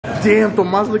Damn,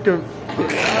 Tomas looking.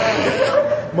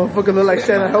 Motherfucker look like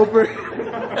Santa Helper.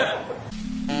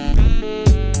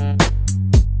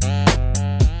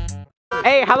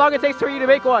 Hey, how long it takes for you to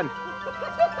make one?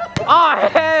 Oh,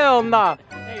 hell nah.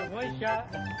 Hey, one shot.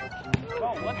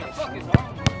 Oh, what the fuck is wrong?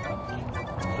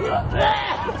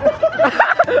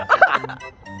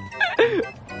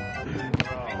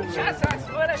 Shots, I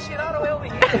swear that shit all the way over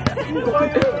here.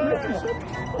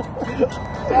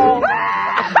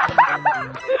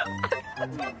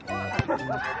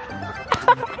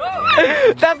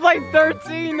 That's like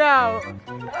 13 now.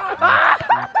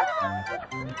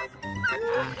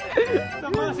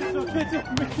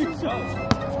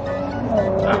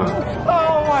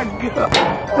 Oh my god.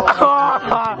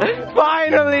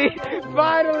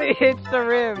 Finally hits the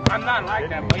rim. I'm not like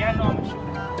that, boy. I know I'm a shooter.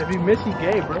 If he miss, he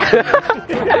gay, bro.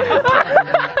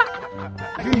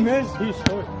 If he miss, he's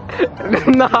short.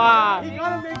 Nah. He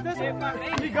gotta make this one.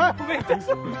 He gotta make this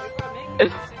one.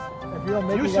 If you don't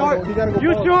make it, you gotta go.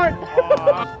 You short.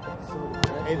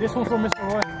 Hey, this one's for Mr.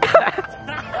 Roy.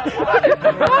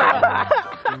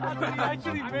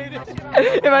 Actually made it.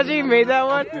 Imagine you made that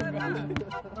one.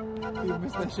 You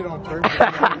missed that shit on purpose.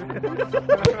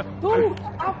 Dude,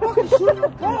 I'm fucking shooting the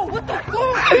ball. What the fuck?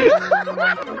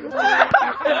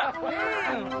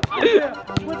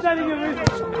 What's that in your video?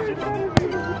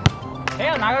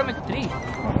 Hell, now I gotta make a 3.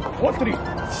 What 3? No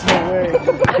way.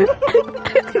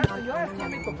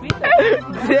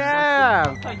 Damn.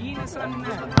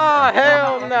 Oh,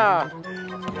 hell no.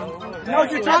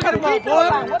 What you talking about, boy?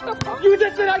 What the fuck? You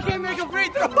just said I can't make a free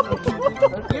throw.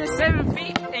 You're 7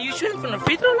 feet and you shooting from the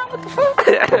free throw line? What the fuck?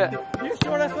 You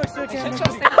sure that's like Shut 6 your inches?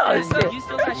 stand up. You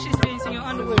still got shit stains in your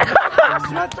underwear.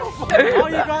 Shut the fuck. All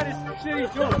you got is shitty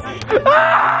jokes.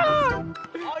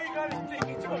 All you got is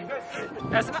sticky jokes.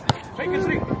 That's not. Make it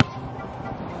sleep.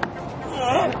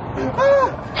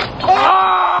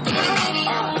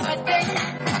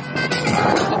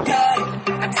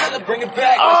 Bring it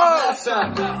back.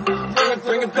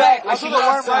 Bring it back. Like she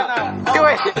loves something. Do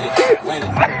it.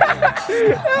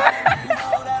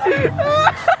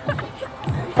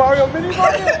 Mario, Mini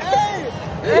Mario.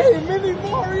 Hey, Mini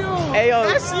Mario. Hey, yo.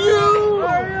 That's you.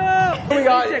 Mario. Oh my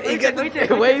god, you get the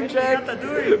wave check.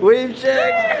 Wave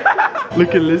check. Look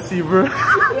at Litzy, bro.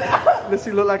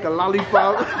 Litzy look like a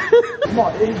lollipop. Come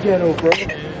on, in ghetto, bro.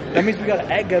 That means we got to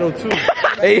act ghetto too.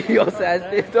 Hey, yo, Sass,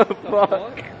 what the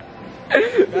fuck?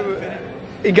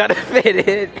 You gotta fit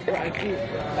it. I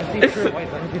think Kurt White.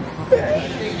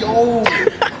 Yo.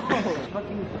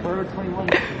 Fucking Bird 21.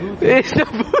 It's the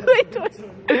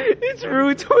It's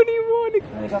Rue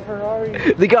 21. They got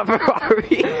Ferrari. They got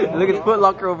Ferrari. Look at the Foot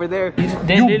Locker over there.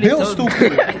 You built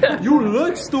stupid. You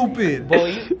look stupid.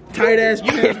 Boy, Tight ass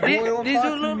pants. this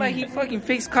dude look like he fucking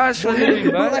fixed cars for a living,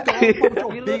 You bro. look like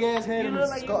a big ass head and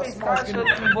skull.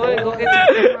 Boy, go get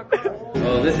the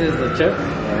Oh, this is the chip.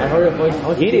 I heard it, boy.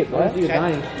 Eat it, boy. You're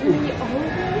dying.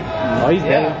 Oh, he's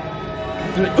dead.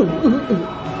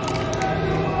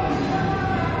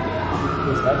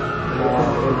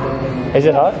 Is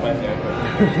it hot? I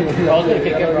was gonna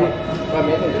kick in, bro.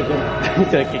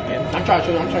 He's gonna kick in. I'm trying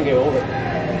to get over it.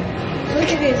 Look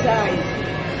at his eyes.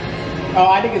 Oh,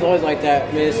 I think it's always like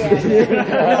that, miss.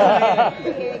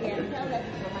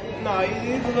 No,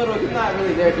 he's a little, he's not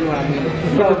really there if you know what I mean.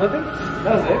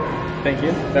 That was it. Thank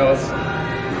you. That was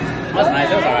nice.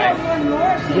 That was alright.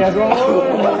 Yeah, bro.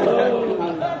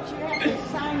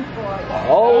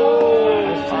 Oh.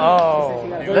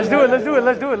 Let's do it. Let's do it.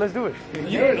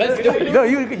 No,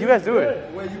 you guys do it.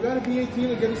 Wait, you gotta be 18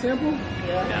 to get a sample?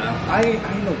 Yeah. I ain't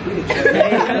no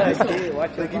bitch.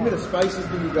 Like, give me the spiciest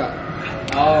thing you got.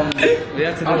 We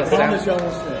have to do I the promise sample. y'all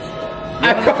won't switch. I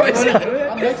promise you.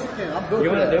 I'm Mexican. I'm built You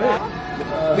for wanna that. do it?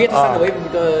 We have to send the waiver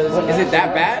because is it that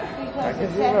bad?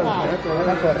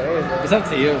 It's up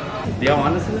to you. Do y'all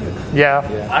want us to do it? Yeah.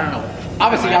 I don't know.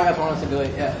 Obviously, y'all guys want us to do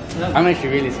it. Yeah. I'm actually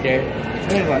really scared.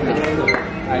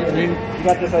 Alright, 3, 2,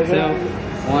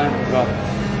 1, go.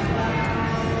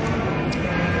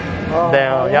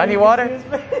 Damn. Y'all need water?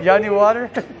 Y'all need water?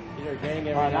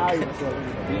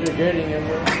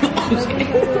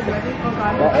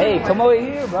 Hey, come over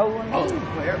here, bro.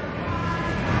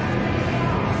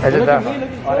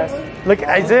 Look,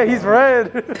 Isaiah, he's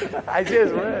red.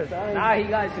 Isaiah's red. Nah, he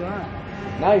got you, huh?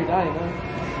 Now you're dying, huh?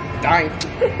 Dying.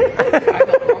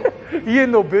 He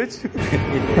ain't no bitch.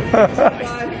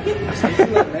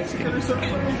 Mexican or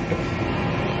something?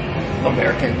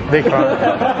 American. They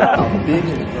cry.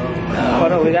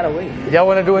 Hold on, we gotta wait. Y'all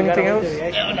want to do anything else?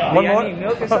 One more? Need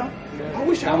milk or something? I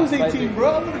wish I was 18,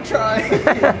 bro. I'm gonna try.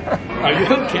 Are you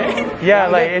okay? Yeah,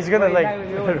 like it's gonna like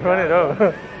run it up.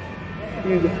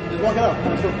 Just walk it out.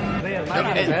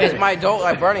 It's my adult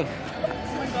like burning. Oh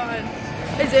my god.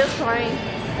 Isaiah's crying.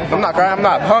 I'm not crying. I'm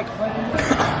not punk.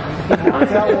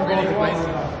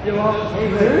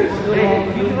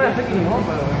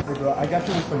 I got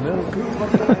you some milk.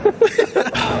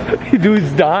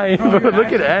 Dude's dying, bro.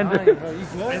 Look at Andrew.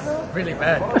 It's really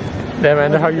bad. Damn,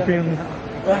 Andrew, how you feeling?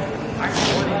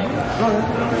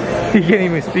 He can't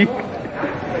even speak.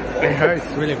 It hurts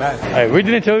really bad. Hey, we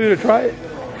didn't tell you to try it.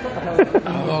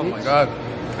 Oh my god.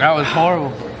 That was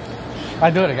horrible.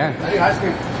 I'd do it again. I need ice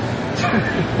cream.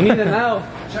 You need it now.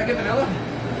 Should I get vanilla?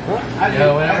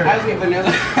 Yeah, whatever. I get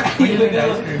vanilla. We just need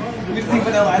ice cream.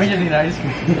 We just need ice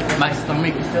cream. My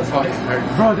stomach still fucking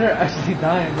hurts. Bro, they're actually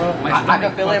dying, bro. I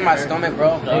can feel it in my stomach,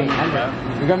 bro. Hey,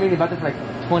 you're gonna be about this for like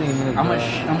 20 minutes. I'm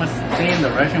gonna stay in the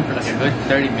restroom for like a good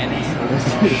 30 minutes.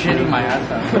 Shitting my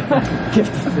ass out.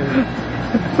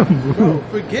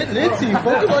 Forget Litzy.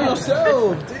 Focus on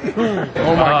yourself, dude.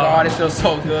 Oh my god, it feels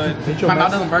so good. My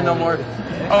mouth doesn't burn no more.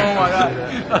 Oh my god.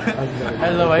 I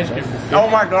love ice cream. Oh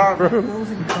my god, bro.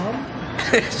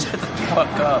 Shut the fuck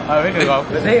up. Alright, we can go.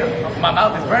 Damn, my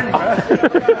mouth is burning,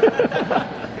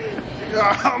 bro.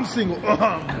 I'm single.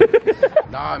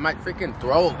 Nah, my freaking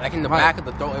throat, like in the back of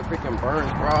the throat, it freaking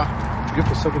burns, bro. Good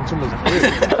for sucking too much.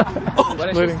 Oh, What,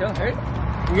 is she still hurt?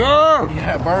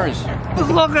 yeah, it burns. It's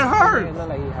looking hard.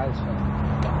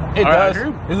 It does.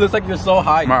 It looks like you're so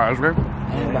high. Yeah. What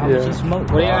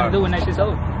are you gonna do when that shit's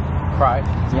over? Cry.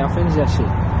 Y'all finish that shit.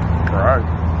 Right.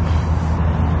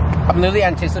 I'm literally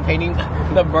anticipating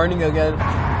the burning again.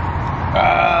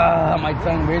 My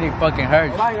tongue really fucking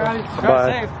hurts. Bye, guys. Drive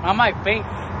safe. I might faint.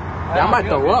 I might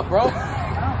throw up, bro.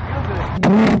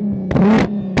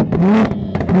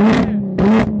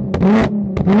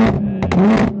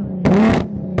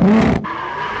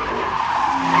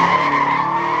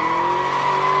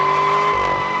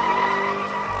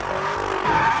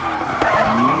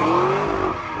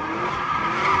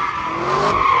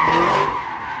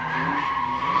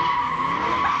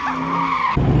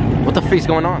 What the freak's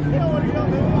going on?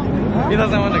 He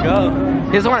doesn't want to go.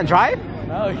 He doesn't want to drive?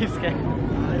 No, he's scared.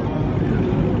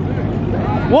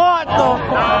 What the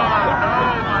fuck?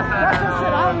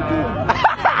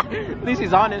 At least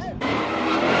he's honest.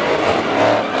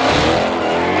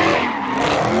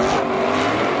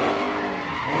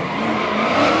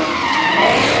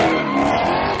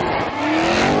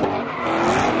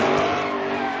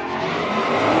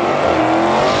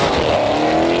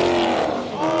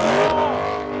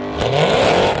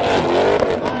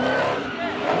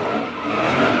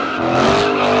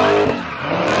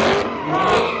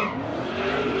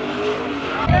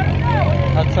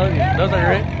 I told you,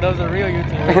 those are real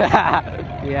YouTubers.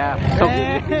 Yeah. It's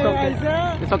okay. It's okay.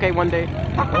 It's okay. One day.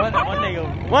 One day you'll...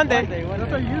 One day.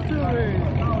 Those are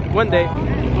YouTubers. One day.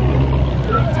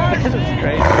 This is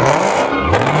crazy.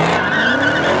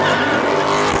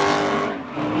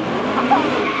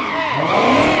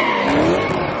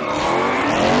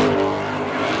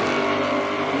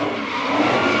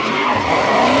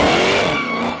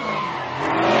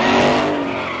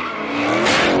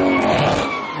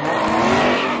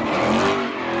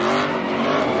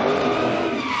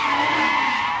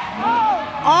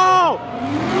 Oh!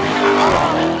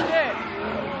 Shit!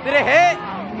 Did it hit?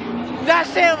 That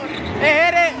shit! It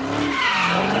hit it!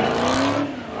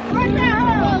 Right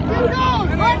now! Keep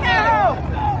going! Right now!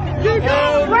 Keep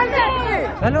going! Right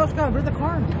now! I know, Scott, where's the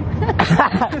car?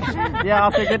 Yeah,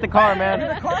 I'll say get the car, man.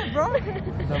 The car, bro.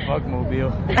 The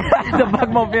Bugmobile. The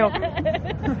Bugmobile.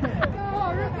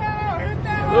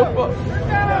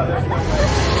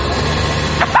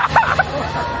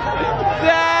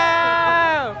 Damn!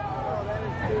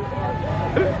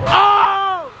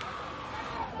 Oh!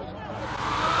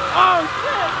 Oh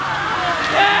shit!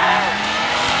 Yeah!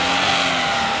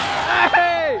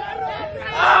 Hey!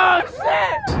 Oh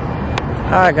shit!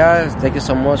 Alright guys, thank you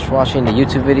so much for watching the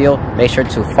YouTube video. Make sure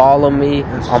to follow me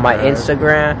on my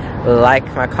Instagram, like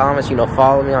my comments,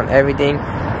 follow me on everything.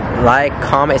 Like,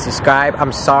 comment, subscribe.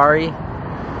 I'm sorry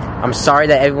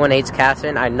that everyone hates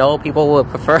Catherine. I know people would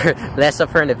prefer less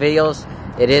of her in the videos.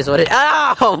 It is what it is.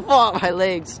 Ow! Fuck, my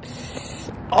legs.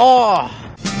 Oh!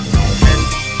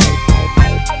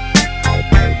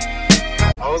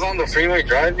 I was on the freeway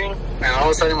driving, and all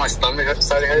of a sudden my stomach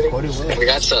started hurting. We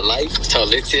got to the light, tell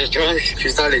Litzy to drive. She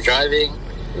started driving,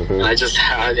 and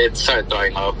it started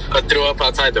throwing up. I threw up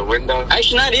outside the window.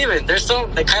 Actually, not even. There's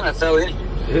some that kind of fell in.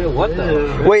 What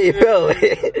the? Wait, you fell?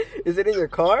 Is it in your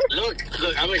car? Look,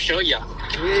 I'm gonna show ya.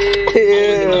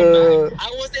 Ew. I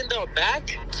was in the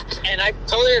back, and I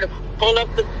told her to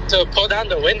pull down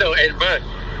the window and run.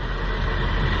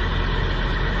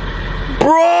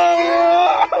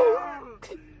 Bro!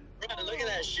 Bro, look at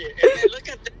that shit. And then look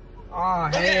at Oh,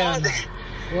 hell no.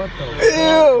 What the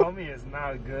Ew. Homie is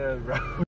not good, bro.